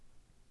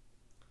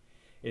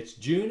It's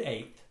June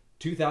 8th,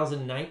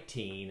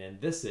 2019,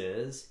 and this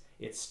is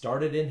It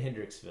Started in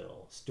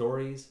Hendricksville,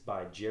 Stories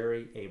by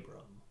Jerry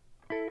Abram.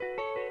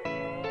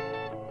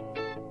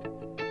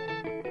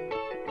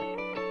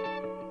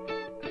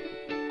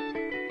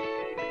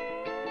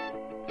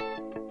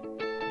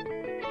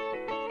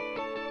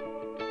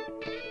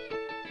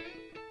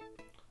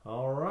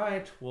 All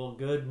right, well,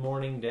 good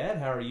morning, Dad.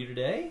 How are you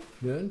today?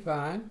 Doing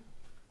fine.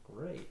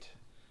 Great.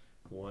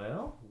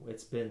 Well,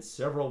 it's been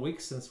several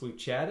weeks since we've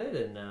chatted,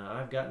 and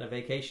I've gotten a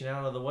vacation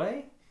out of the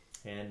way,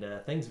 and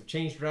things have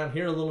changed around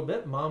here a little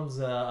bit. Mom's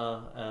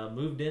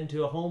moved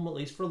into a home, at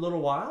least for a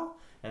little while,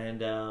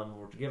 and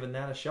we're giving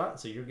that a shot,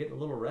 so you're getting a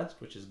little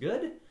rest, which is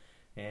good.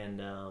 And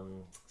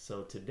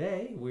so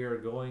today we are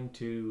going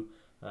to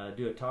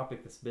do a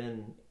topic that's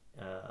been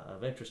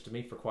of interest to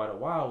me for quite a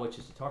while, which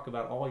is to talk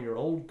about all your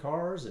old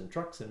cars and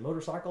trucks and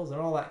motorcycles and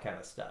all that kind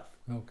of stuff.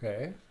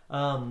 Okay.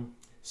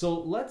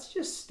 So let's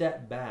just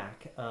step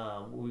back.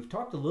 We've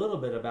talked a little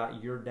bit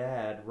about your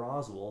dad,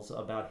 Roswell's,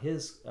 about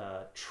his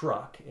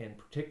truck in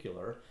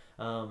particular.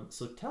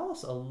 So tell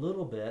us a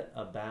little bit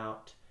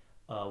about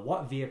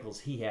what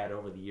vehicles he had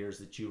over the years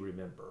that you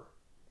remember.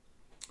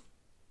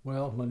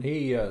 Well, when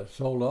he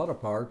sold auto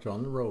parts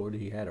on the road,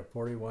 he had a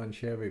 41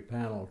 Chevy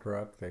panel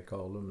truck, they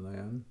called them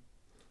then,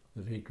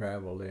 that he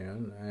traveled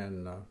in.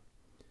 And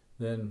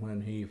then when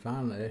he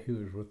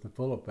was with the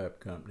Fullipep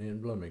Company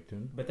in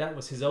Bloomington. But that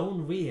was his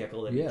own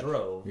vehicle that he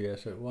drove.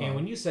 Yes, it was. And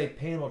when you say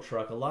panel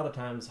truck, a lot of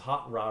times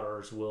hot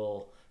rodders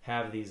will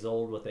have these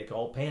old, what they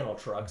call panel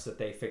trucks that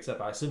they fix up.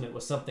 I assume it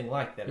was something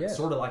like that. Yes. It's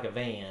sort of like a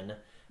van,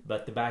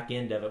 but the back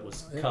end of it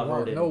was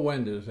covered. No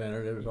windows in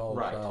it. It was all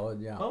right. solid,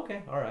 yeah.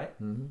 Okay, all right.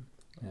 Mm-hmm.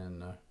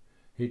 And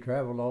he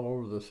traveled all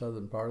over the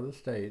southern part of the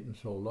state and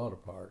sold auto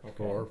parts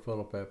for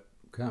Fullipep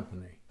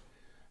Company.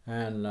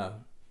 And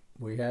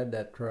we had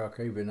that truck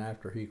even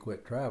after he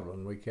quit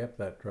traveling. We kept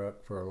that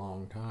truck for a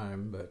long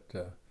time, but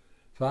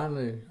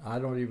finally, I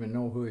don't even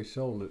know who he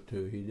sold it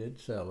to. He did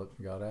sell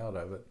it, got out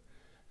of it,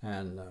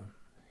 and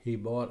he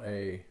bought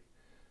a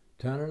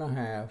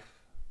 1.5-ton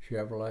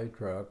Chevrolet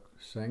truck,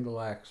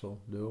 single axle,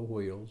 dual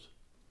wheels,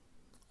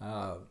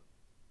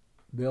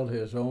 built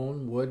his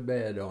own wood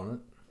bed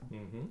on it,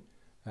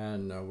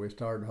 and we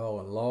started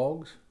hauling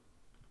logs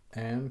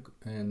and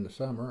in the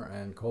summer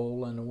and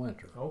coal in the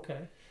winter.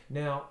 Okay.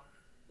 Now,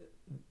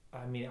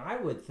 I mean, I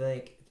would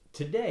think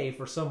today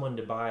for someone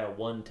to buy a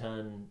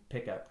 1-ton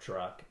pickup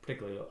truck,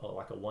 particularly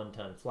like a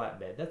 1-ton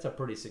flatbed, that's a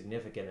pretty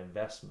significant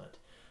investment.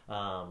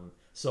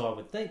 So I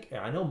would think,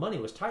 I know money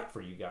was tight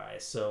for you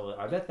guys, so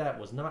I bet that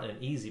was not an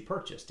easy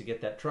purchase to get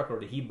that truck, or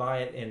did he buy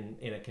it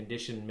in a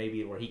condition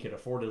maybe where he could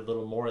afford it a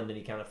little more and then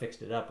he kind of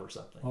fixed it up or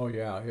something? Oh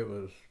yeah, it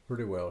was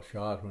pretty well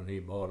shot when he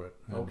bought it.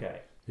 And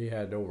okay. He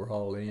had to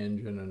overhaul the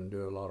engine and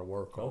do a lot of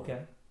work on it. Okay.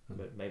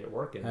 But made it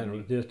work. And it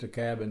was just a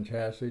cabin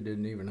chassis,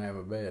 didn't even have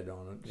a bed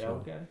on it. Yeah, so,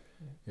 okay.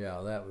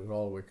 Yeah, that was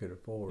all we could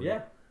afford.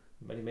 Yeah,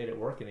 but he made it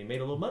work and he made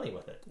a little money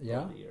with it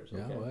over the years.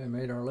 Okay. Yeah, well, he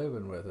made our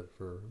living with it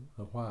for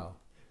a while.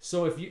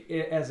 So if you,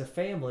 as a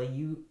family,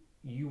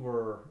 you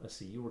were, let's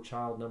see, you were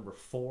child number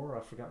 4.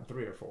 I've forgotten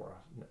 3 or 4.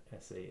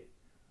 Let's see.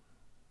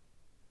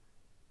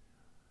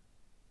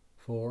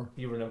 4.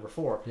 You were number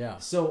 4. Yeah.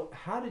 So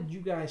how did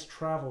you guys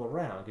travel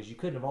around? Because you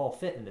couldn't have all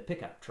fit in the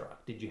pickup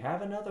truck. Did you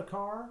have another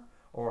car?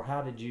 Or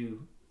how did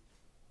you?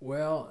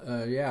 Well,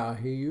 yeah,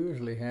 he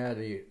usually had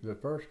the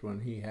first one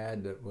he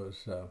had that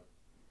was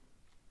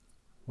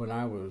when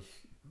I was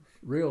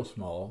real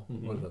small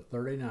was a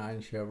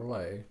 39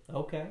 Chevrolet.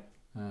 Okay.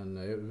 And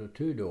it was a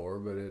 2-door,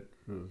 but it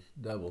was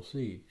double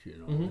seats, you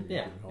know. You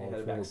yeah, could haul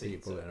 4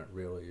 people in it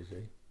real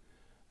easy.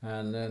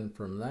 And then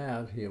from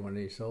that, when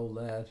he sold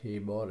that, he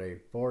bought a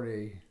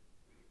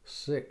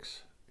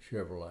 46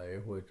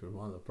 Chevrolet, which was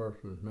one of the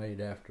first ones made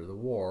after the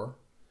war.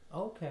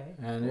 Okay.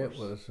 And it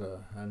was,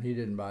 and he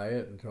didn't buy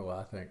it until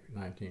I think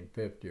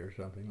 1950 or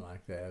something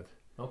like that.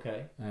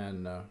 Okay.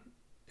 And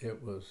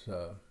it was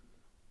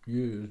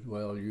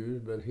well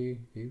used, but he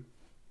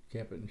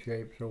kept it in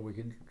shape so we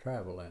could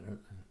travel in it.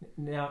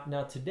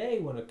 Now today,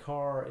 when a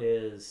car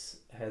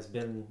has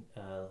been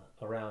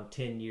around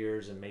 10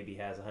 years and maybe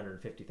has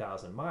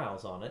 150,000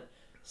 miles on it,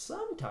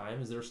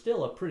 sometimes they're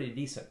still a pretty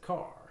decent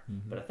car.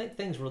 But I think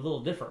things were a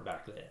little different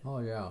back then. Oh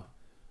yeah.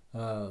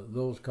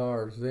 Those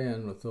cars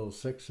then with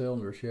those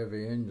 6-cylinder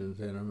Chevy engines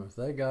in them,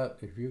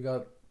 if you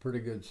got pretty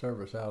good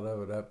service out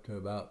of it up to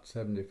about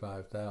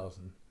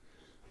 75,000,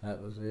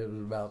 it was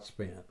about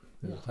spent.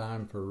 It was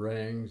time for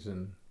rings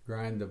and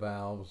grind the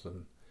valves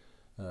and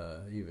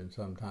even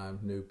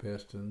sometimes new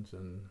pistons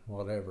and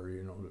whatever,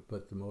 you know, to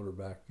put the motor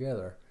back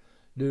together.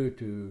 Due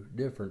to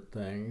different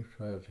things,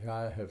 as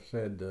I have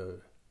said,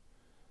 the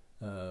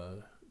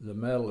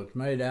metal it's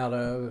made out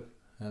of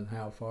and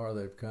how far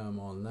they've come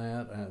on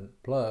that, and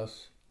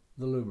plus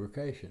the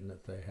lubrication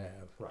that they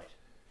have. Right.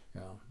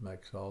 Yeah,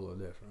 makes all the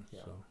difference.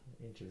 Yeah. So.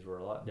 Engines were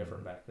a lot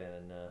different back then,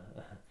 and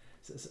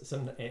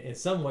in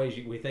some ways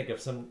we think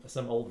of some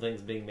old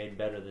things being made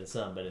better than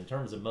some, but in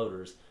terms of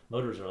motors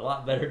are a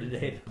lot better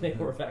today than they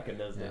were back in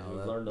those days.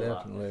 We've learned a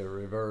lot. Definitely a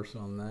reverse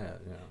on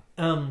that.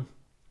 Yeah.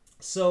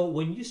 So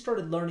when you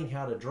started learning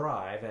how to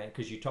drive, and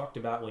because you talked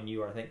about when you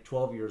were, I think,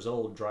 12 years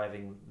old,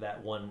 driving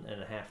that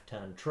 1.5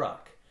 ton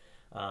truck,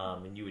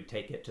 and you would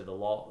take it to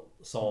the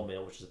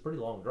sawmill, which is a pretty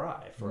long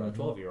drive for a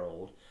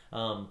 12-year-old.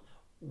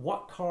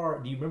 What car,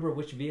 do you remember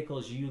which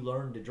vehicles you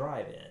learned to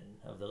drive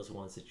in of those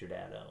ones that your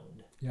dad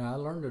owned? Yeah, I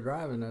learned to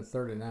drive in that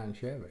 '39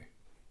 Chevy.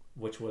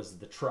 Which was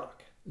the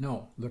truck?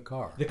 No, the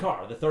car. The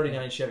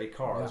 '39 Chevy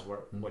car Yeah. is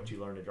what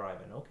you learned to drive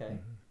in. Okay.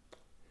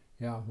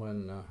 Yeah,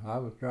 when I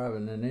was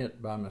driving in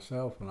it by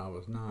myself when I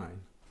was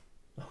 9.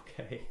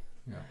 Okay.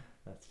 Yeah.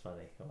 That's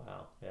funny.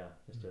 Wow. Yeah.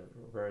 Just a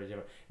very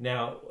different.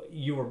 Now,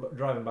 you were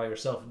driving by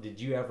yourself. Did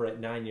you ever, at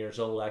 9 years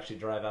old, actually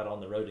drive out on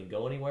the road and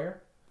go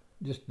anywhere?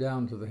 Just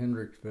down to the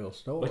Hendricksville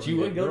store. But you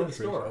and would get go to the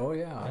groceries. store. Oh,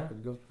 yeah, Yeah. I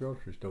could go to the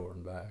grocery store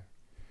and back.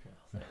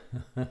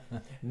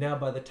 Now,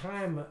 by the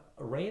time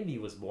Randy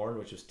was born,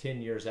 which was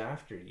 10 years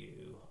after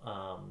you,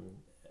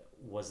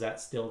 was that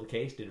still the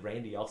case? Did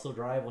Randy also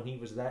drive when he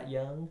was that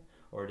young?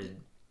 Or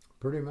did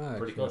Pretty much.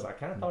 pretty close? Yeah. I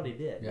kind of thought he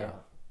did. Yeah. Yeah.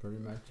 Pretty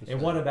much. the And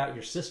same. what about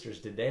your sisters?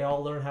 Did they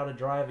all learn how to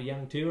drive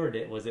young too, or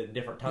was it a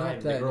different time?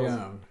 Not that the girls,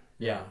 young.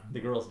 Yeah, the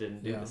girls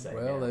didn't do Yeah. the same.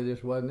 Well, yeah. they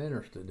just wasn't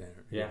interested in it.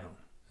 Yeah.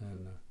 You know?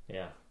 And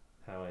Yeah,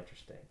 how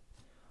interesting.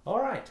 All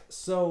right,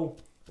 so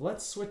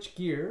let's switch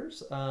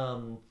gears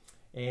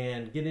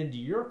and get into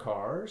your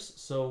cars.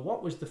 So,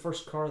 what was the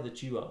first car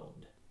that you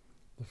owned?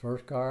 the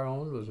first car I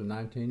owned was a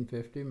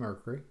 1950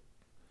 Mercury.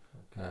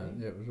 Okay.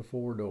 And it was a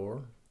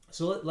 4-door,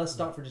 So let's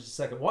stop for just a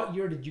second. What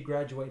year did you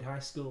graduate high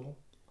school?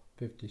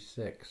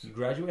 56. You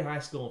graduated high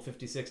school in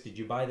 '56. Did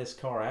you buy this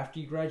car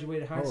after you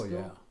graduated high Oh, school?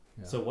 yeah.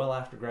 Yeah. So well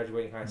after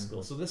graduating high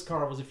school. So this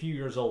car was a few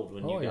years old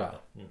when you Oh, got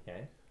it.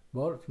 Okay.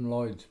 Bought it from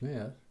Lloyd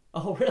Smith.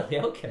 Oh, really?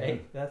 Okay.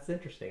 Yeah. That's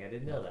interesting. I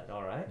didn't know that.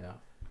 All right. Yeah.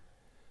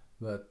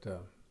 But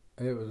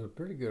it was a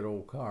pretty good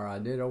old car. I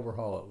did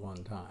overhaul it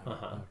one time.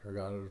 Uh-huh. After I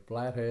got it, a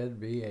flathead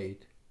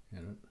V8 in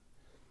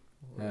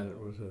it. And it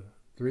was a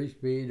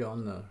 3-speed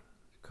on the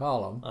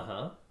column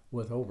Uh-huh.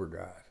 with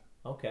overdrive.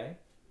 Okay.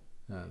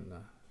 And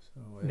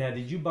so it, Now,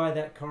 did you buy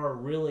that car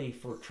really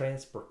for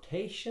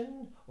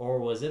transportation, or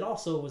was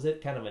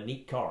it kind of a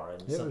neat car?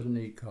 And it was a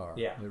neat car.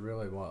 Yeah. It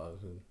really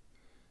was. And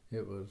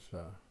it was,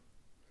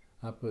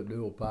 I put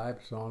dual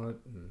pipes on it,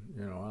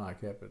 and I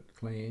kept it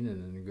clean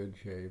and in good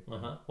shape.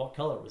 Uh-huh. What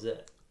color was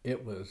it?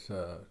 It was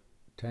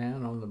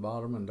tan on the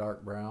bottom and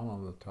dark brown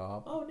on the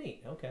top. Oh,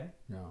 neat. Okay.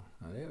 Yeah,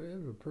 and it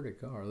was a pretty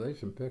car. There's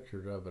some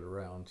pictures of it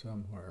around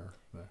somewhere.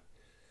 But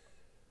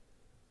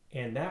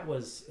And that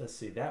was, let's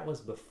see, that was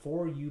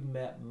before you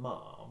met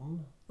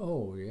Mom.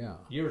 oh yeah,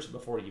 Years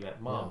before you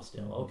met Mom Yeah.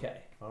 still. Mhm.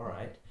 Okay. All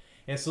right.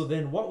 And so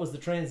then what was the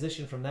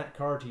transition from that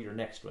car to your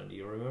next one? Do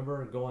you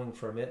remember going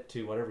from it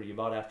to whatever you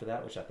bought after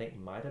that, which I think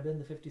might have been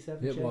the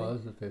 '57 it Chevy?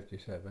 was the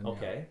 '57.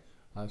 Okay.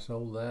 Yeah. I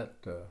sold that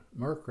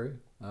Mercury.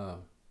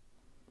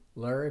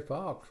 Larry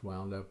Fox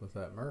wound up with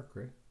that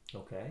Mercury,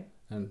 Okay.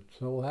 and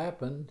so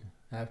happened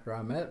after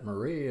I met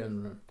Marie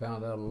and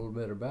found out a little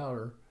bit about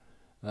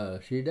her.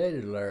 She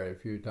dated Larry a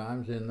few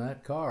times in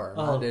that car.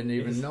 And Oh, I didn't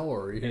even know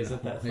her.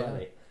 Isn't that Yeah.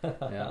 funny?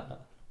 Yeah.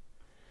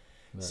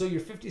 So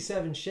your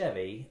 '57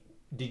 Chevy,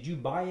 did you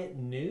buy it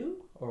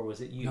new or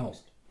was it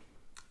used?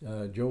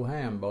 No. Joe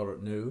Ham bought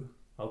it new,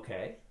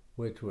 Okay.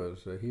 which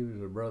was he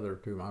was a brother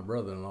to my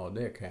brother-in-law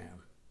Dick Ham.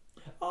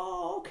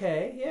 Oh,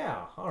 okay.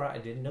 Yeah. All right. I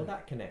didn't know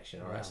that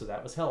connection. All right. Yeah. So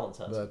that was Helen's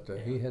husband. But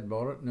Yeah. he had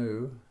bought it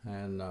new,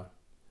 and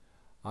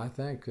I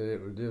think that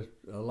it was just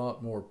a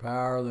lot more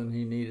power than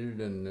he needed,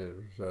 and it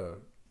was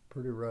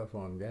pretty rough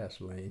on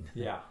gasoline.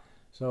 Yeah.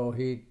 So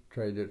he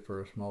traded it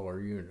for a smaller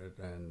unit,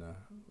 and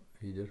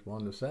he just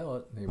wanted to sell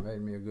it. And he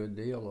made me a good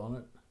deal on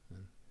it.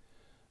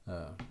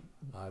 And,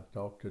 I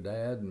talked to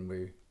Dad, and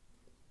we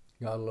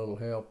got a little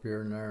help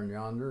here and there and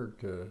yonder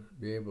to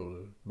be able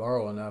to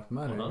borrow enough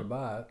money Uh-huh. to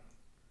buy it.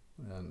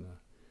 And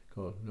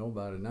because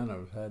none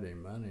of us had any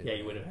money. Yeah.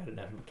 You would have had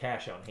enough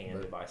cash on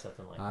hand to buy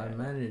something like I that.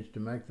 managed to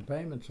make the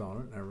payments on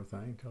it and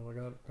everything until I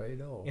got it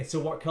paid off. And so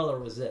what color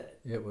was it?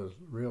 It was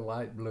real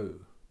light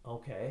blue.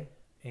 Okay.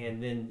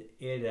 And then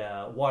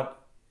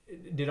what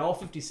did all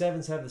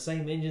 57s have the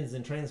same engines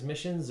and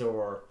transmissions,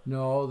 or?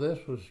 No,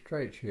 this was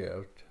straight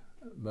shift,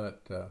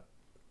 but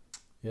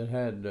it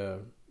had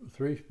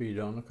 3-speed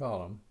on the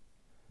column,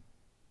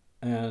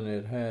 and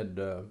it had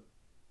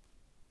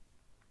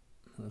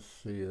let's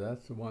see,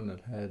 that's the one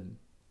that had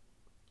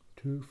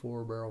 2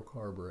 4-barrel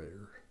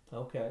carburetors.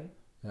 Okay.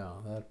 Yeah,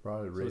 that's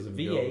probably the So it was a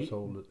reason Joe V8.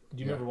 sold it.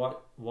 Do you remember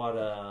what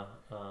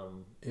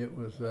It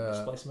was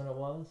displacement it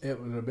was? it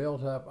was a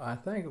built up. I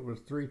think it was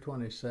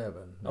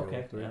 327. the old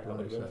Okay, yeah, that would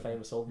have been a 327.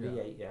 famous old Yeah.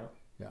 V8,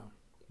 yeah.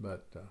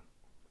 But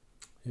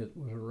it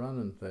was a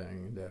running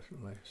thing,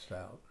 definitely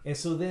stout. And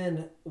so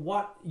then,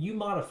 you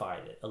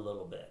modified it a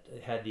little bit.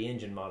 It had the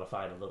engine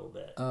modified a little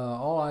bit.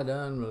 All I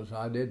done was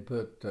I did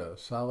put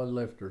solid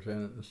lifters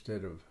in it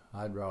instead of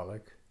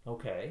hydraulic,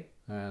 Okay.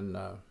 and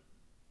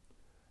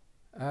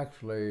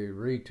actually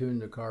retuned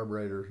the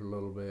carburetors a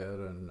little bit,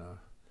 and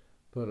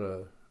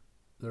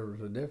there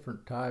was a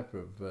different type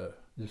of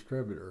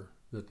distributor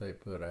that they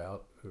put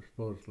out. It was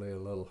supposedly a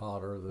little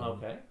hotter than,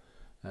 Okay.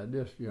 I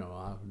just, I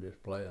was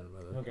just playing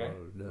with it. Okay,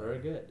 very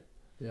good.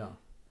 Yeah.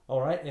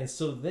 All right, and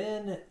so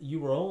then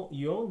you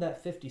owned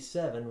that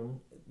 57.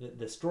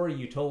 The story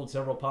you told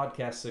several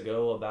podcasts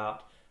ago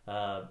about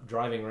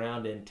driving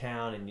around in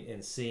town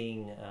and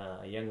seeing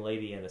a young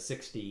lady in a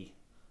 60.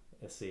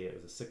 Let's see,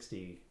 it was a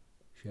 60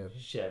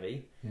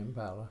 Chevy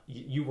Impala.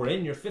 You were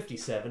in your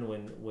 57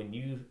 when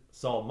you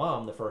saw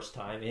Mom the first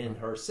time in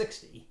her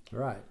 60.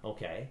 Right.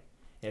 Okay,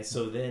 and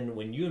so then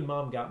when you and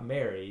Mom got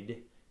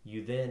married,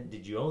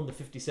 did you own the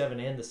 57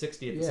 and the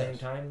 60 at the same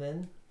time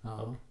then?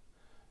 Uh-huh. Okay.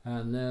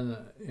 And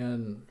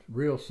then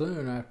real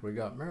soon after we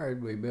got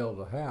married, we built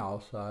a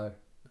house. I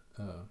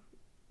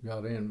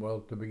got in,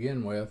 well, to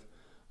begin with,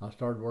 I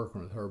started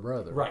working with her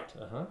brother. Right,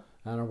 uh-huh.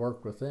 And I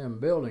worked with them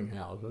building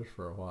houses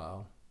for a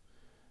while.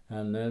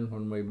 And then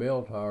when we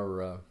built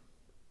our,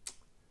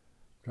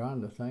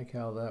 trying to think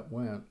how that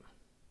went,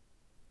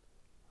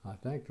 I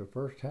think the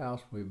first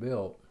house we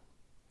built,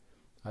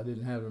 I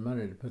didn't have the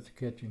money to put the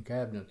kitchen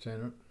cabinets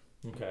in it.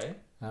 Okay.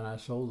 And I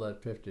sold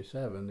that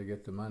 57 to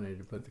get the money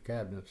to put the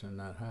cabinets in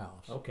that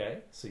house. Okay,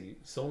 so you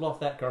sold off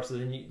that car. So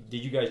then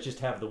did you guys just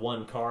have the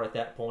one car at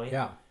that point?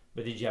 Yeah.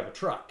 But did you have a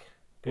truck?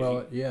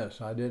 Well,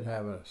 yes, I did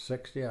have a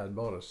 60. I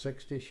bought a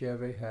 60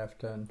 Chevy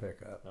half-ton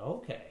pickup.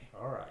 Okay,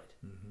 all right.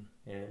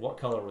 Mm-hmm. And what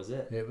color was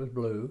it? It was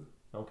blue.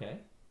 Okay.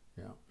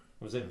 Yeah.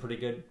 Was it pretty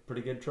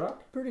good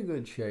truck? Pretty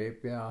good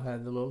shape. Yeah, I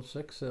had the little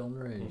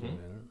 6-cylinder engine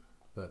in it.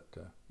 But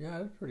yeah,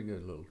 it's a pretty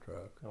good little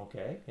truck.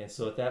 Okay, and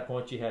so at that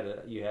point you had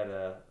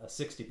a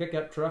 60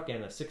 pickup truck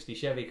and a 60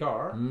 Chevy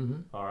car.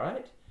 Mm-hmm. All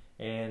right,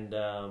 and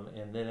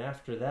then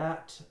after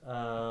that,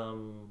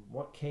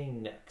 what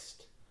came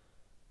next?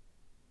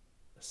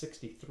 A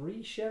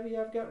 63 Chevy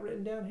I've got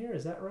written down here.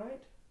 Is that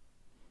right?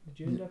 Did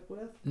you end up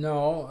with?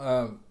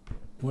 No,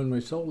 when we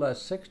sold that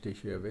 60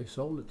 Chevy,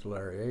 sold it to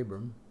Larry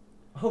Abram.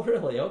 Oh,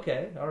 really?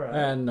 Okay, all right.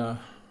 And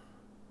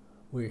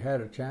we had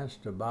a chance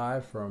to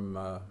buy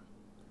from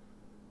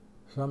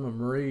some of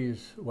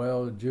Marie's,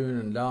 well, June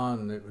and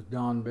Don, it was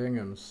Don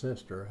Bingham's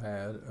sister,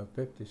 had a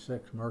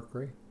 56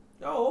 Mercury.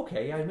 Oh,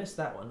 okay. I missed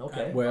that one.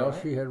 Okay. Well,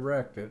 she had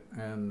wrecked it,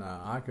 and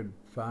I could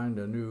find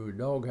a new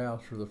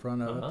doghouse for the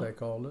front of it, they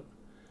called it.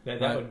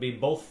 That would be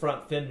both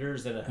front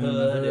fenders and a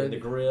hood and the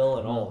grill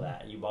and all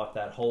that. You bought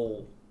that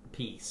whole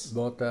piece.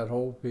 Bought that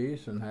whole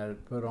piece and had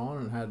it put on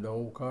and had the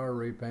whole car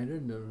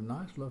repainted. It was a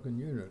nice looking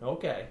unit.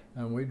 Okay.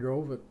 And we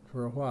drove it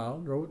for a while,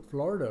 drove it to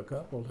Florida a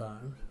couple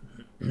times.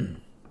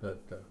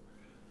 But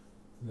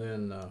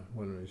then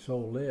when we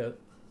sold it,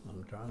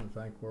 I'm trying to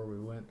think where we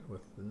went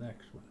with the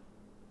next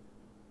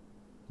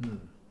one.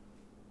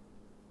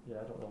 Yeah,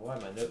 I don't know why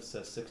my note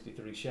says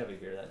 63 Chevy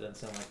here. That doesn't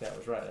sound like that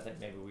was right. I think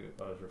maybe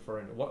I was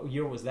referring to, what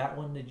year was that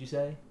one, did you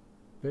say?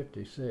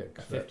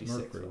 56. 56.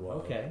 Mercury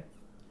was. Okay.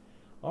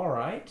 All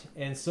right.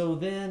 And so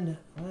then,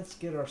 let's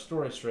get our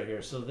story straight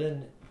here. So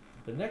then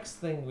the next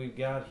thing we've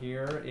got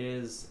here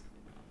is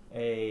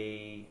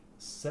a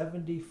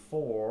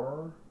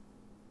 74.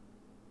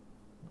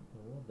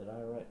 What did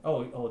I write?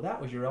 Oh,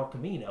 that was your El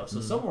Camino. So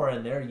somewhere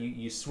in there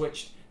you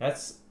switched.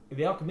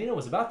 The El Camino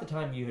was about the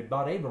time you had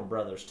bought Abram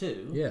Brothers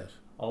too. Yes.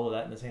 All of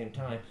that in the same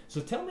time. So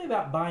tell me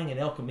about buying an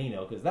El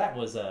Camino, because that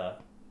was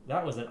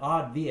an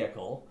odd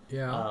vehicle.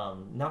 Yeah.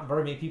 Not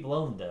very many people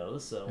owned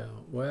those. So. Yeah.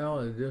 Well,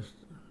 it just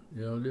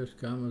just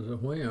comes as a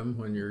whim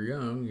when you're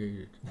young.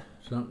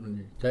 Something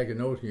you take a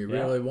notion you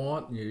really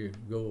want, and you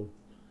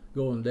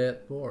go in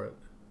debt for it.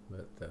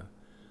 But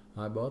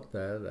I bought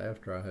that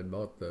after I had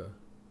bought the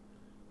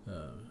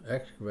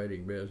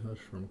excavating business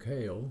from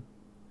Cale.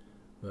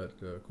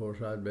 But of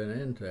course, I'd been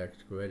into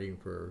excavating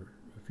for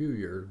a few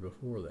years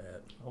before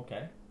that.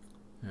 Okay.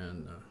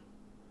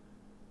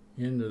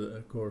 And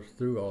of course,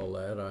 through all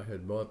that, I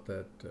had bought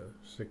that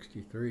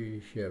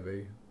 63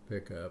 Chevy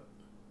pickup,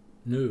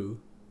 new.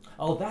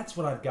 Oh, that's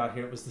what I've got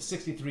here. It was the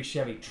 63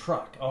 Chevy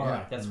truck. All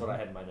right, that's what I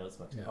had in my notes.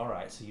 Yeah. All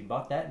right, so you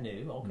bought that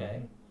new.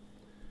 Okay.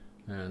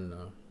 And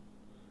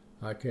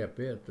I kept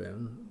it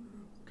then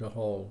to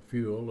haul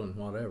fuel and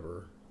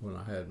whatever when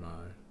I had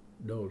my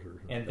dozers.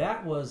 And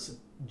that was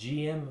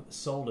GM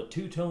sold a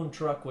two-tone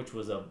truck, which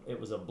was it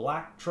was a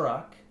black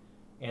truck,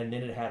 and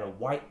then it had a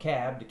white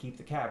cab to keep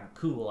the cab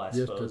cool, I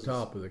suppose. Just the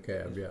top of the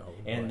cab, yeah.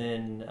 And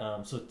then,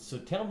 so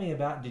tell me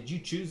about, did you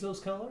choose those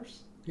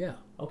colors? Yeah.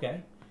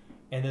 Okay.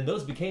 And then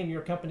those became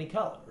your company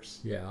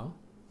colors. Yeah.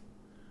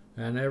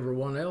 And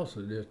everyone else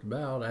is just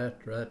about,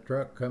 after that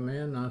truck come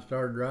in, I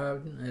started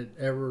driving it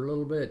every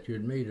little bit.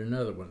 You'd meet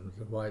another one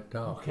with a white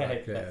top. Okay,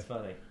 like that. that's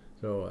funny.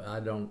 So I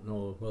don't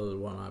know whether the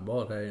one I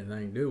bought had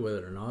anything to do with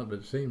it or not, but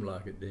it seemed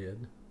like it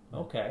did.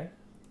 Okay.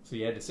 So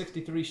you had the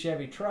 63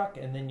 Chevy truck,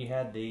 and then you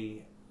had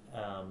the,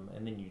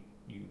 and then you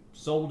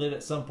sold it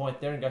at some point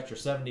there and got your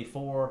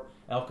 74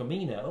 El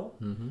Camino.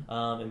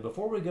 And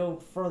before we go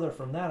further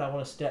from that, I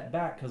want to step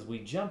back because we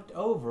jumped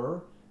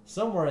over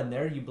somewhere in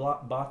there. You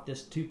bought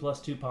this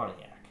 2+2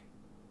 Pontiac.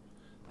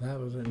 That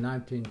was in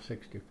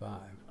 1965.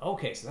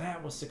 Okay, so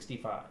that was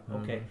 65.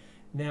 Okay.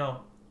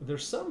 Now,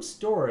 there's some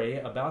story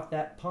about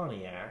that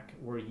Pontiac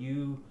where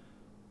you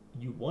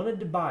you wanted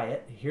to buy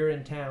it here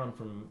in town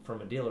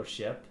from a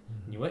dealership.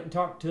 And you went and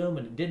talked to them,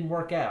 and it didn't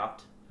work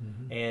out,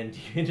 and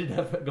you ended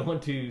up going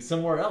to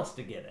somewhere else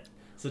to get it.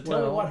 So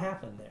tell me what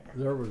happened there.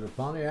 There was a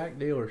Pontiac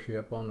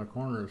dealership on the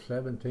corner of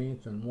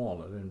 17th and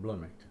Walnut in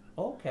Bloomington.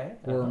 Okay.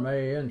 Where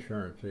May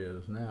Insurance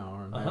is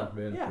now, and has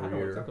been yeah, for I know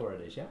years. exactly where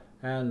it is. Yeah.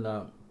 And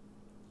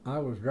I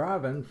was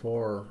driving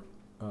for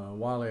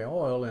Wiley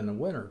Oil in the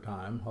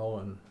wintertime,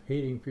 hauling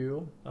heating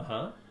fuel.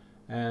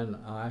 And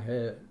I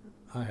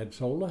had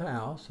sold a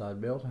house.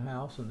 I'd built a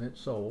house and it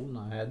sold, and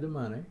I had the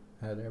money,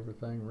 had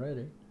everything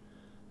ready,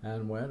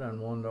 and went and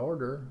wanted to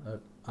order.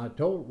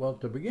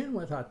 To begin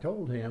with, I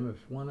told him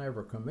if one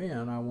ever come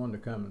in, I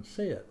wanted to come and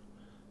see it,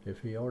 if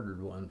he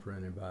ordered one for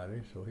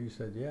anybody. So he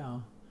said, yeah.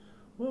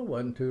 Well, it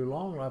wasn't too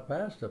long. I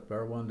passed up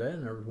there one day,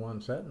 and there was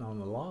one sitting on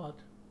the lot.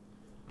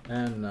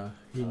 And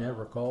he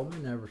never called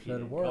me, never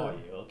said a word. Call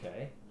you,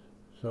 okay.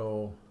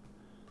 So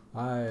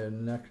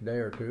next day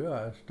or two,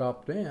 I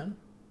stopped in.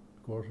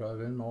 Of course, I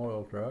was in my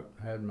oil truck,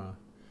 had my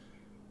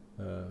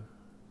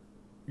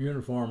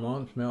uniform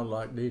on, smelled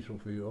like diesel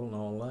fuel and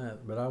all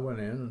that. But I went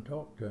in and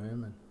talked to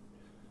him, and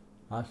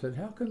I said,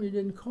 how come you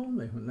didn't call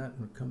me when that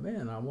would come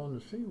in? I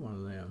wanted to see one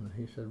of them.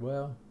 And he said,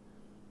 well,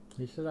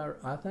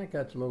 I think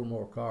that's a little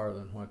more car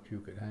than what you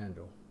could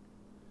handle.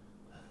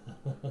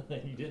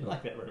 You didn't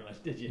like that very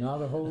much, did you?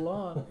 Not a whole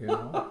lot, you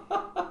know.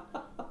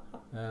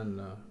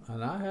 And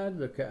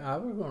I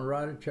was going to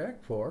write a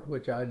check for it,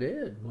 which I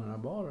did when I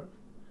bought it.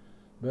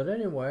 But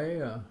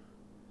anyway,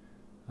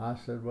 I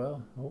said,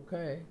 well,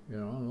 okay, you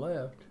know, and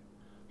left.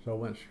 So I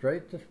went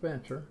straight to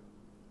Spencer,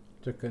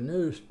 to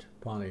Canoost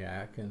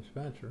Pontiac in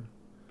Spencer,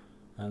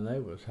 and they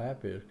was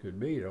happy as could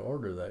be to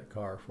order that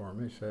car for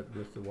me, set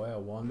just the way I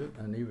wanted it,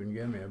 and even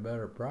give me a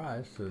better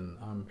price than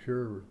I'm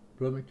sure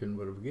Bloomington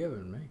would have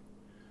given me.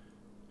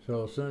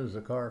 So as soon as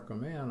the car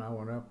come in, I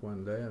went up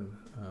one day and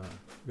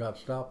got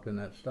stopped in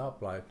that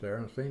stoplight there,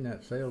 and seen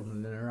that salesman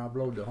in there. I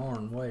blowed the horn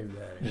and waved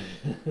at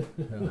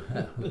him.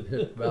 That was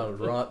just about as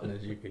rotten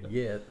as you could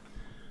get.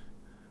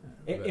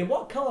 And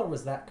what color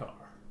was that car?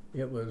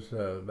 It was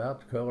about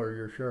the color of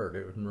your shirt.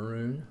 It was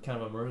maroon.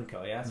 Kind of a maroon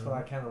color. Yeah, that's what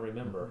I kind of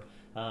remember.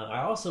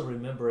 I also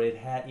remember it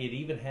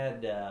even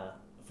had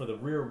for the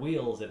rear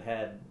wheels, it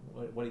had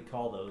what do you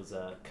call those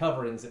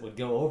coverings that would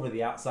go over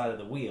the outside of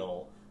the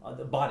wheel,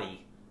 the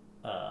body.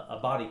 A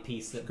body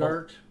piece that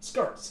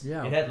skirts.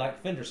 Yeah, it had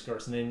like fender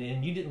skirts,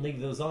 and you didn't leave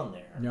those on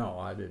there. No,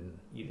 I didn't.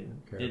 You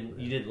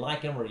didn't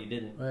like them, or you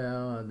didn't.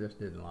 Well, I just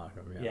didn't like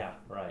them. Yeah. Yeah,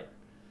 right.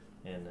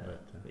 And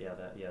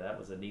that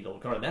was a neat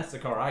old car, and that's the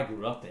car I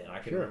grew up in. I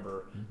can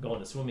remember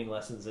going to swimming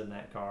lessons in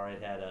that car.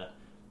 It had a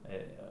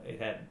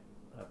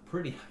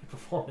pretty high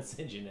performance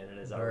engine in it,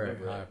 as I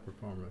remember. Very high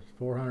performance,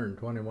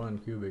 421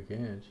 cubic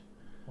inch.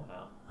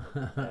 Wow.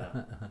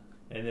 Yeah.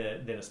 And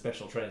then a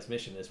special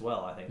transmission as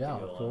well, I think. Yeah,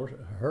 of course.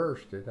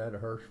 Hurst, it had a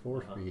Hurst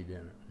 4-speed in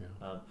it.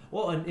 Yeah.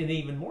 Well, and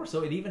even more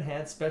so, it even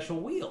had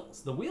special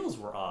wheels. The wheels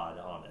were odd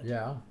on it.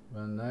 Yeah,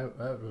 and that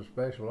was a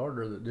special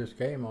order that just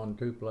came on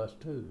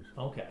 2+2s.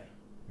 Okay.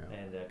 Yeah.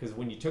 And because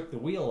when you took the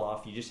wheel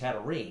off, you just had a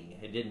ring.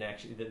 It didn't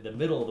actually, the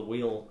middle of the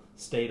wheel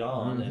stayed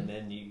on, and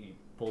then you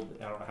pulled,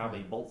 I don't know how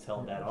many bolts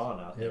held that on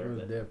out there. It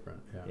was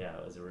different, yeah. Yeah,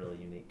 it was a really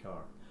unique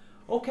car.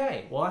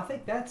 Okay, well, I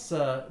think that's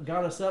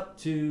got us up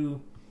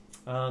to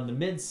the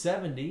mid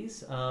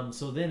 70s.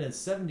 So then in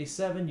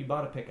 77, you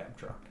bought a pickup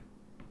truck.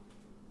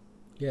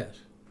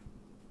 Yes.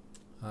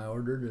 I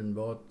ordered and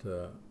bought,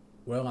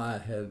 well, I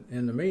had,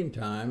 in the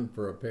meantime,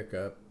 for a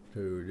pickup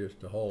to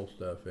haul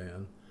stuff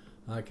in,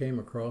 I came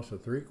across a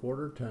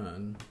 3/4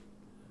 ton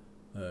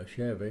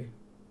Chevy,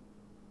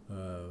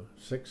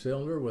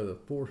 6-cylinder with a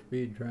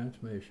 4-speed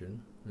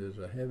transmission. It was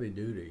a heavy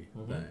duty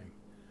thing.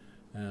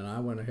 And I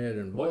went ahead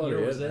and bought it. What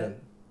year was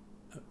it?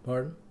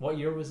 Pardon? What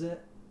year was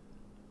it?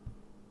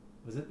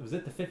 Was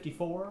it the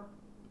 54?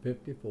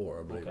 54,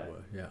 I believe it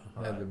was. Yeah,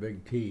 had the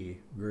big T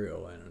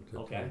grill in it,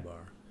 the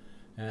T-bar.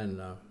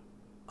 And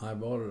I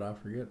bought it. I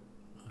forget.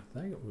 I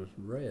think it was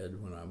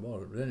red when I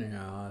bought it. But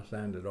anyhow, I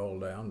sanded it all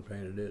down,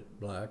 painted it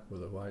black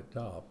with a white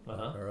top, like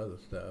our other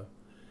stuff.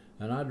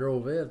 And I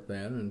drove it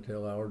then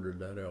until I ordered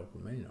that El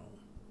Camino.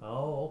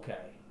 Oh,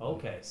 okay.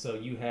 Okay, so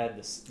you had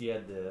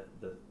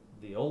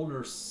the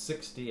older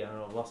 60. I don't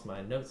know. I lost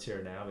my notes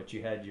here now, but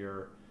you had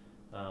your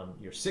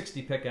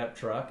 60 pickup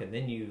truck, and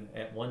then you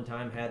at one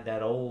time had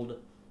that old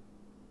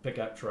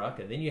pickup truck,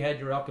 and then you had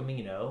your El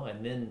Camino,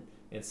 and then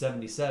in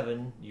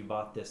 77 you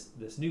bought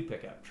this new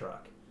pickup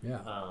truck. Yeah.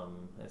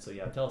 And so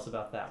tell us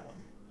about that one.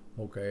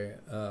 Okay.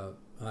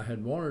 I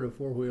had wanted a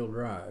 4-wheel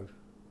drive.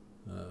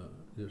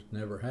 Just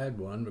never had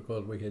one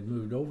because we had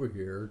moved over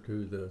here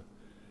to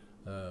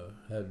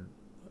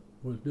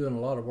was doing a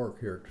lot of work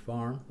here at the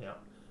farm. Yeah.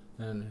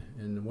 And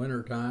in the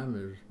winter time,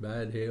 there's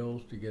bad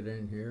hills to get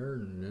in here,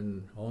 and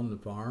then on the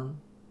farm,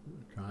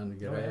 trying to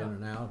get in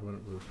and out when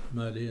it was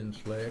muddy and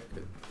slick.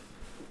 And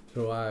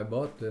so I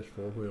bought this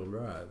 4-wheel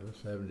drive, a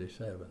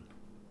 77,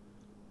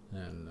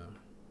 and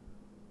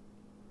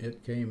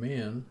it came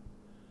in.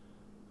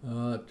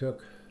 It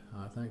took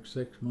I think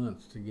 6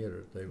 months to get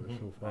it. They were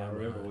so far I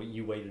remember behind.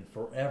 you waited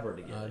forever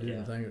to get I it.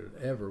 didn't think it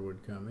ever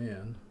would come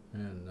in,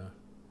 and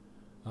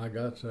I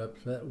got so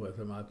upset with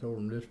them. I told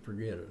them just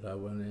forget it. I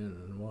went in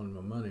and wanted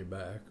my money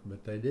back,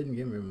 but they didn't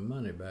give me my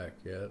money back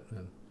yet.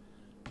 And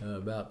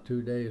about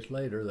 2 days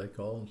later, they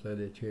called and said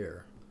it's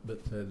here,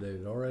 but said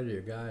there's already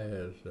a guy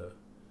has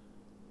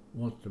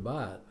wants to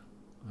buy it,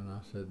 and I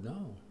said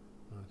no.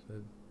 I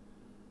said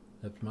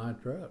that's my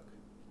truck.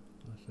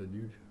 I said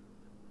you.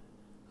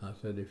 I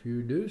said if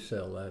you do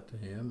sell that to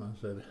him, I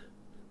said.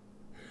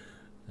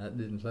 That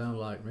didn't sound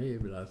like me,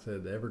 but I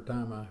said, every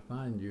time I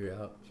find you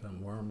out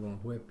somewhere, I'm going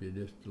to whip you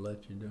just to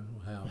let you know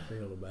how I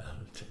feel about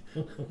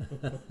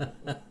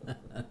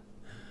it.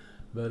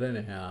 But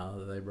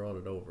anyhow, they brought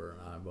it over,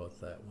 and I bought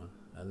that one.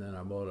 And then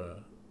I bought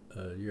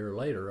a year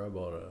later, I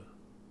bought a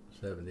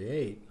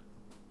 78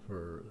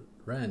 for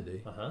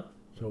Randy,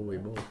 so we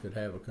both could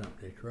have a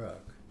company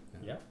truck.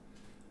 Yep.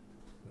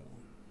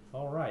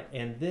 All right.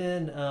 And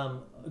then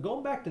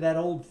going back to that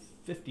old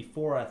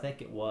 54, I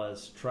think it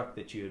was, truck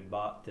that you had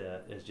bought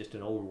as just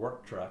an old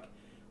work truck.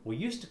 We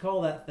used to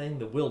call that thing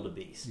the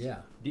Wildebeest. Yeah.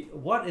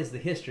 What is the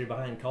history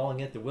behind calling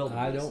it the Wildebeest?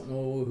 I don't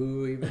know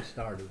who even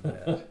started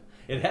that.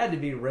 It had to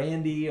be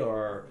Randy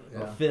or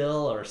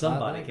Phil or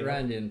somebody. I think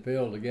Randy and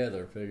Phil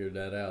together figured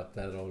that out.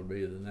 That ought to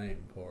be the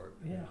name for it.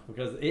 Yeah,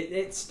 because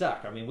it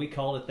stuck. I mean, we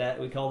called it that.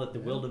 We called it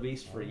the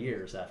Wildebeest for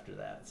years after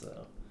that.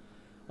 So,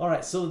 all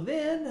right. So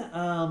then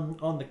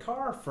on the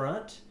car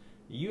front,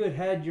 you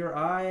had your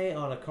eye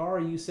on a car,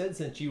 you said,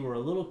 since you were a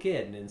little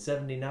kid. And in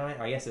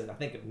 79, I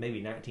think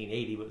maybe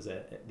 1980,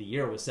 but the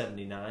year was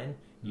 79,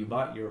 you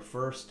bought your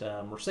first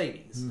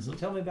Mercedes. So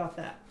tell me about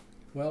that.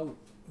 Well,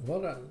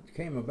 what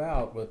came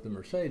about with the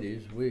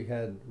Mercedes, we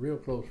had real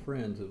close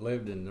friends that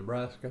lived in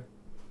Nebraska,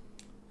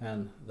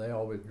 and they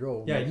always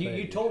drove Mercedes.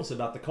 You told us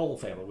about the Cole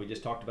family. We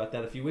just talked about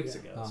that a few weeks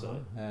ago. So.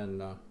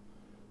 And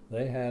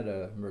they had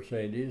a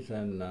Mercedes,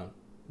 and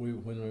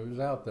when we was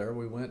out there,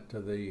 we went to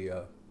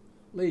the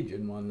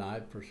Legion one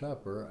night for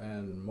supper,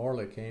 and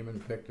Morley came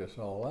and picked us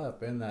all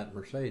up in that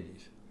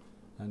Mercedes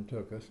and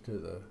took us to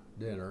the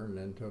dinner and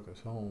then took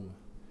us home.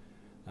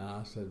 And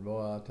I said,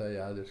 boy, I'll tell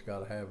you, I just got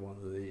to have one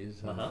of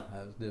these. And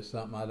that's just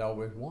something I'd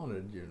always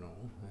wanted, you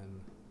know. And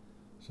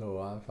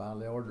so I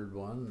finally ordered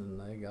one, and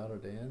they got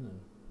it in, and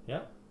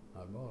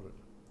I bought it.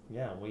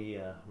 Yeah, we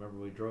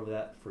remember we drove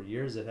that for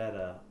years. It had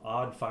a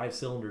odd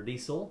 5-cylinder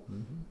diesel,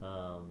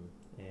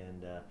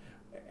 and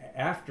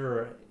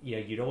after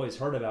you'd always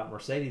heard about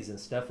Mercedes and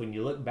stuff. When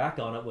you look back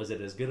on it, was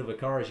it as good of a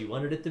car as you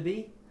wanted it to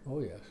be?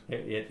 Oh yes.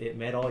 It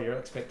met all your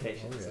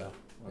expectations. Oh yeah.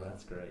 So,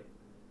 that's great.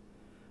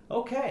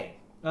 Okay.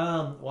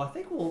 Well, I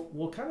think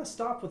we'll kind of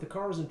stop with the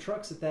cars and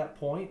trucks at that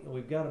point.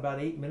 We've got about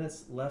 8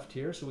 minutes left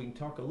here, so we can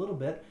talk a little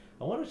bit.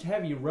 I wanted to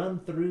have you run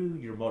through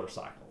your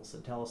motorcycles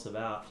and tell us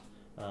about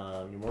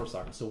your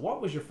motorcycle. So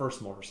what was your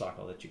first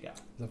motorcycle that you got?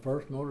 The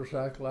first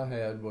motorcycle I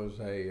had was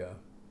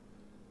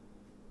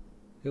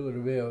it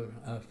would be a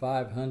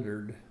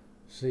 500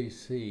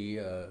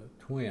 cc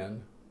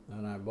twin,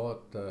 and I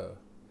bought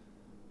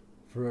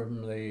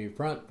from the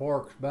front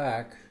forks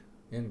back,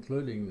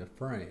 including the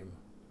frame,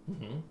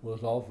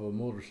 was off of a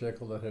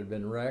motorcycle that had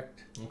been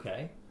wrecked.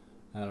 Okay.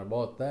 And I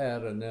bought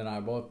that, and then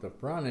I bought the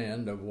front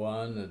end of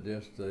one that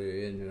just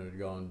the engine had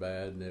gone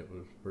bad, and it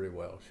was pretty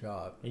well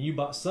shot. And you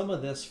bought some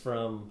of this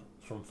from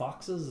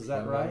Fox's, is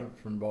that right?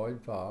 From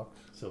Boyd Fox.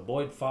 So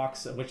Boyd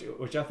Fox,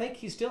 which I think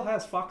he still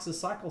has Fox's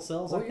cycle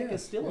cells. I think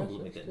it's still in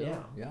Bloomington.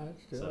 Yeah,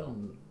 it's still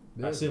in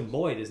business. I assume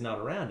Boyd is not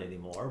around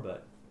anymore,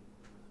 but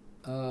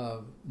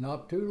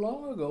not too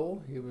long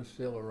ago he was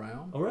still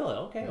around. Oh, really?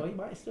 Okay. Well, he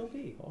might still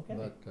be.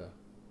 Okay.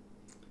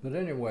 But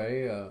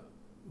anyway,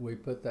 we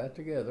put that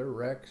together.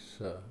 Rex,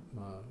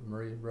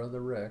 Marie's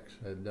brother Rex,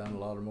 had done a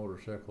lot of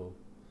motorcycle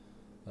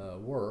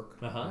work,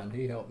 and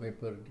he helped me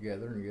put it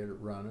together and get it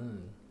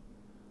running.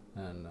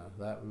 And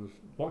that was.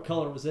 What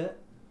color was it?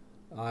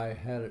 I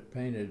had it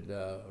painted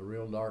a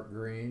real dark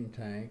green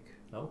tank.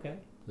 Okay.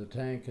 The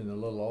tank and the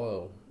little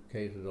oil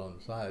cases on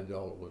the sides,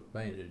 all it was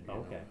painted. You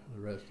know.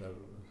 The rest of it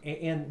was.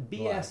 And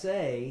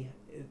BSA,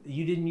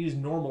 you didn't use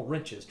normal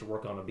wrenches to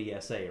work on a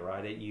BSA,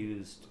 right? It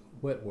used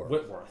Whitworth.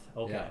 Whitworth.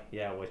 Okay.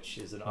 Yeah, which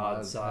is an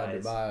odd size. I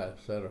had to buy a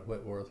set of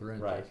Whitworth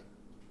wrenches. Right.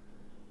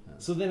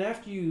 So then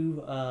after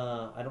you,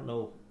 I don't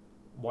know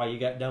why you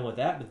got done with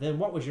that, but then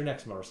what was your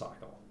next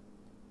motorcycle?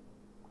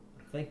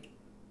 I think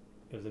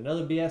it was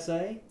another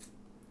BSA.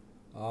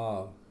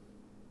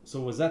 So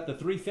was that the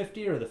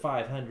 350 or the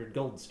 500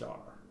 Gold Star?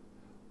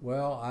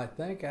 Well, I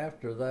think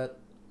after that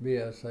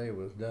BSA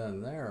was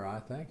done there, I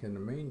think in the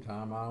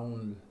meantime I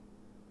owned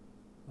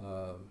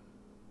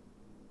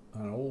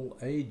an old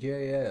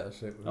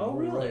AJS. It was an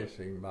old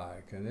racing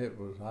bike, and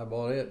I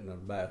bought it in a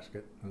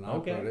basket, and I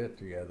put it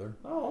together.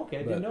 Oh, okay.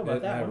 I didn't know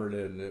about that.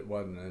 It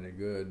wasn't any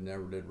good.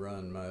 Never did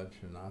run much,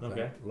 and I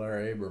think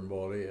Larry Abram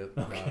bought it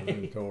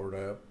and tore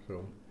it up.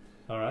 So,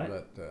 all right.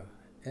 But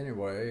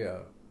anyway,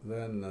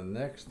 then the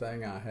next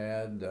thing I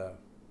had,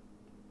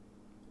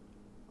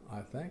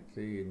 I think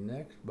the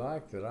next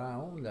bike that I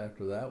owned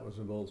after that was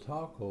a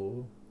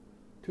Voltaco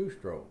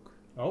 2-stroke.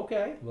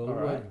 Okay. little All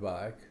right. woods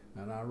bike,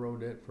 and I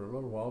rode it for a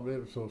little while, but it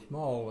was so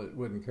small it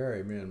wouldn't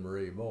carry me and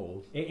Marie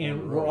both.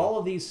 And were all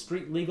of these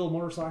street legal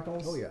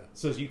motorcycles? Oh, yeah.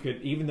 So you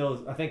could, even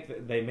though I think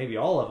that they maybe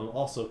all of them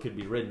also could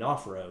be ridden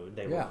off road.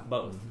 They Yeah. were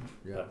both.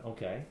 Yeah.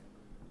 Okay.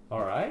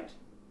 All right.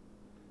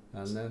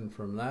 And then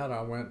from that,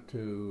 I went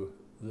to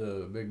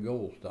the big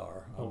Gold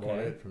Star. I bought Okay.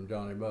 it from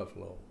Johnny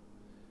Buffalo.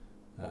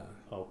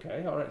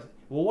 Okay. All right.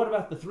 Well, what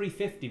about the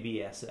 350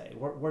 BSA?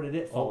 Where did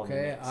it fall in the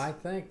Okay, mix? I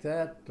think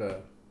that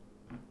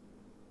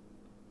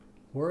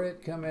where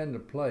it come into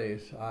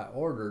place, I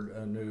ordered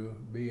a new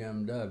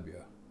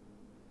BMW,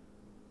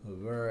 a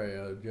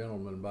very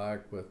gentleman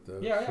bike with the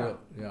Yeah.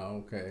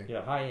 okay.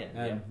 Yeah, high end.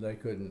 And they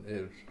couldn't.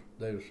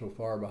 They were so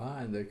far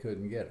behind they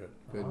couldn't get it.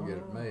 Couldn't get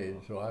it made.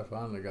 Oh. So I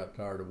finally got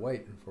tired of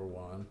waiting for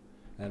one,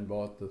 and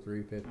bought the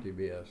 350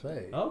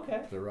 BSA Yeah.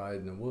 Okay. to ride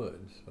in the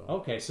woods. So.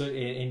 Okay. So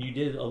and you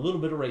did a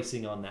little bit of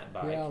racing on that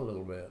bike. Yeah, a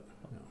little bit.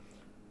 Yeah.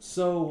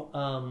 So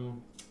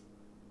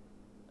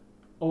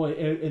oh,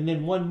 and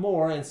then one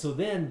more, and so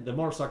then the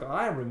motorcycle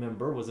I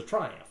remember was a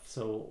Triumph.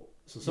 So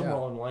somewhere Yeah.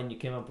 along the line you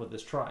came up with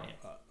this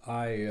Triumph.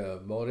 I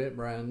bought it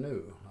brand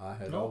new. I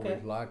had Okay.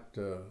 always liked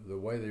the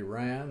way they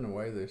ran, the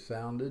way they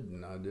sounded,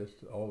 and I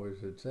just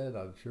always had said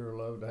I'd sure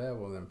love to have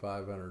one of them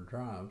 500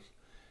 Triumphs.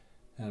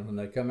 And when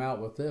they come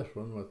out with this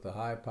one with the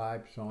high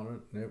pipes on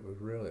it, and it was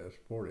really a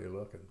sporty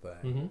looking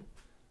thing. Mm-hmm.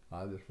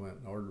 I just went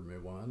and ordered me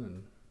one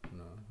and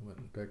went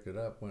and picked it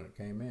up when it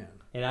came in.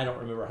 And I don't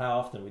remember how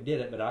often we did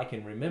it, but I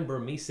can remember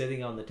me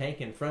sitting on the tank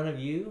in front of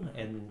you,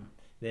 and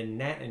then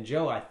Nat and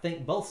Joe, I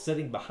think, both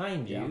sitting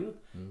behind you,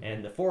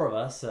 and the four of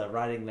us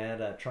riding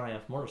that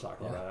Triumph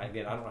motorcycle. Yeah.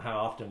 Again, I don't know how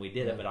often we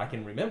did it, but I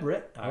can remember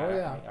it. Oh,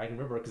 yeah. I can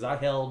remember it because I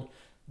held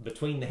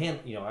between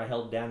the I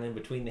held down in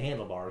between the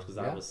handlebars because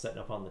I Yeah. was setting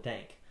up on the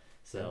tank.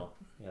 So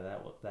yeah,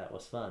 that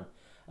was fun.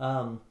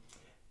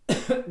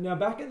 Now,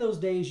 back in those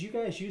days, you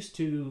guys used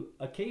to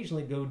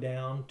occasionally go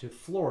down to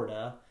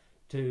Florida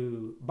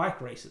to bike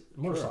races,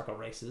 motorcycle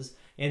races.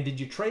 And did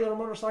you trailer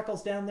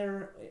motorcycles down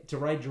there to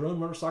ride your own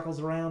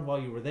motorcycles around while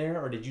you were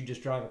there, or did you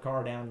just drive a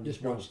car down and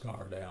Just watch? drove a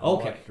car down.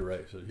 Okay. Watched the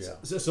races.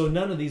 Yeah. So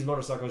none of these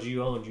motorcycles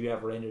you owned, you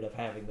ever ended up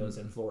having those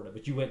in Florida,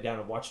 but you went down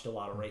and watched a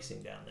lot of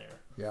racing down there.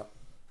 Yep.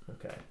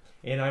 Okay.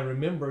 And I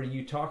remember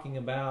you talking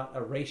about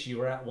a race you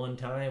were at one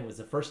time. It was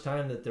the first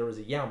time that there was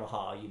a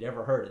Yamaha. You'd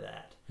ever heard of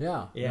that?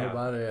 Yeah. Yeah.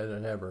 Nobody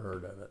had ever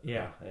heard of it.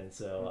 Yeah. And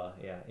so,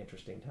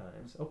 interesting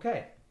times.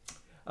 Okay.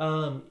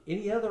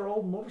 Any other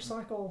old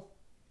motorcycle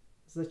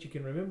that you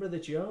can remember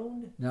that you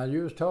owned? Now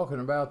you was talking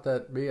about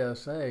that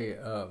BSA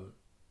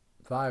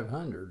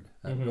 500,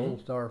 that Gold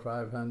Star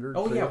 500.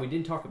 Oh, See, yeah, we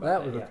didn't talk about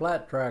that that. was a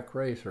flat track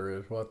racer,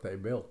 is what they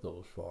built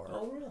those for.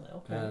 Oh, really?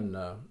 Okay. And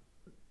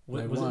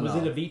was won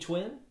it a a-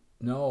 V-twin?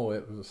 no,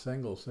 it was a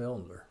single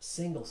cylinder.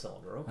 Single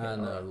cylinder. Okay.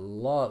 And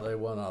all right. they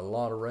won a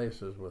lot of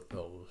races with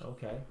those.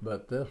 Okay.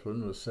 But this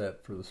one was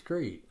set for the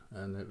street,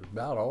 and it was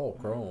about all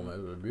chrome. It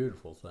was a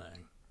beautiful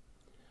thing.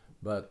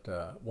 But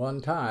one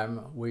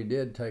time we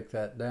did take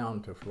that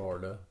down to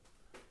Florida.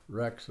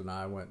 Rex and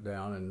I went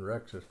down in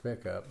Rex's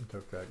pickup and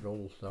took that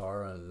Gold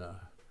Star, and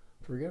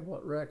forget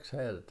what Rex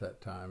had at that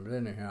time. But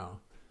anyhow,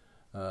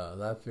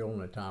 that's the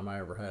only time I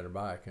ever had a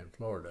bike in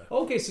Florida.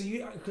 Okay, so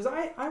because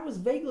I was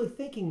vaguely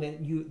thinking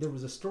that there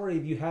was a story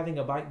of you having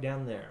a bike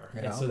down there,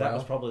 Yeah, and so that well,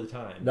 was probably the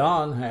time.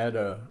 Don had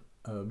a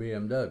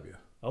BMW.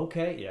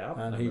 Okay, yeah.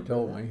 And I he remember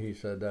told that. me, he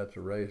said, that's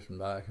a racing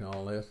bike and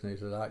all this. And he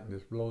said, I can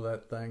just blow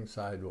that thing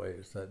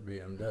sideways, that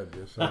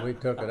BMW. So we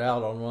took it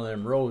out on one of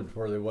them roads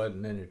where there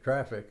wasn't any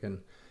traffic, and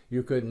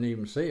you couldn't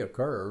even see a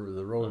curve.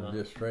 The road was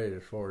just straight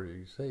as far as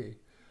you could see.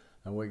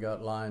 And we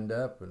got lined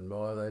up, and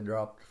boy, they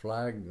dropped the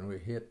flag, and we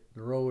hit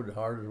the road as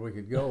hard as we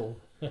could go.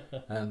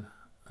 And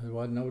there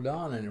wasn't no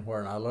Don anywhere.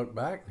 And I looked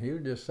back, and he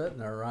was just sitting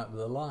there right by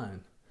the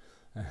line.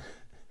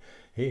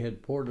 He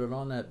had poured it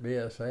on that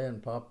BSA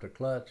and popped a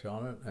clutch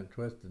on it and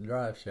twisted the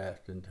drive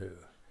shaft in two.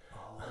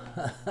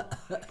 Oh,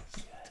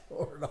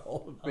 Tore it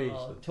all to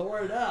pieces. tore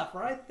it up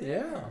right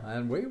there. Yeah,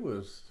 and we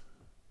was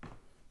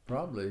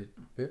probably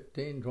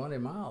 15, 20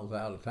 miles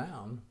out of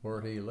town where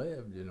he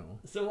lived, you know.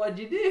 So what'd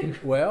you do?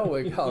 Well,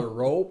 we got a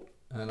rope,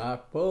 and I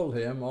pulled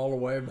him all the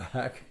way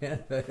back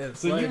into his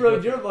So you place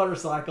rode your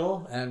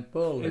motorcycle and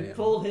pulled and him.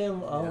 pulled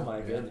him. Oh Yeah, my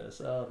yeah.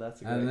 goodness! Oh,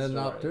 that's a great And then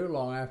story. not too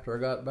long after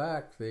I got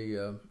back,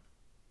 the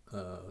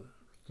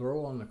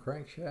throw on the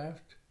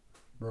crankshaft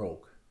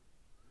broke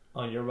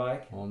On your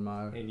bike, on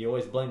my. and you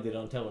always blamed it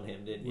on towing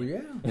him, didn't Well,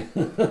 you? yeah,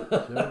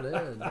 sure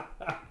did.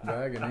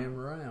 Dragging him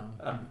around.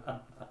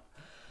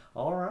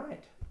 All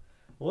right.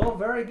 Well,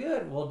 very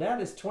good. Well, that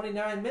is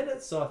 29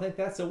 minutes, so I think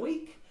that's a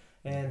week.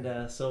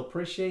 And so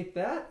appreciate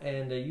that.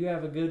 And you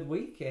have a good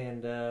week,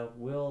 and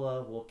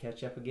we'll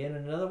catch up again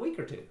in another week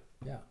or two.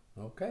 Yeah,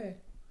 okay.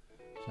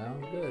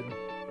 Sounds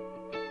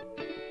good.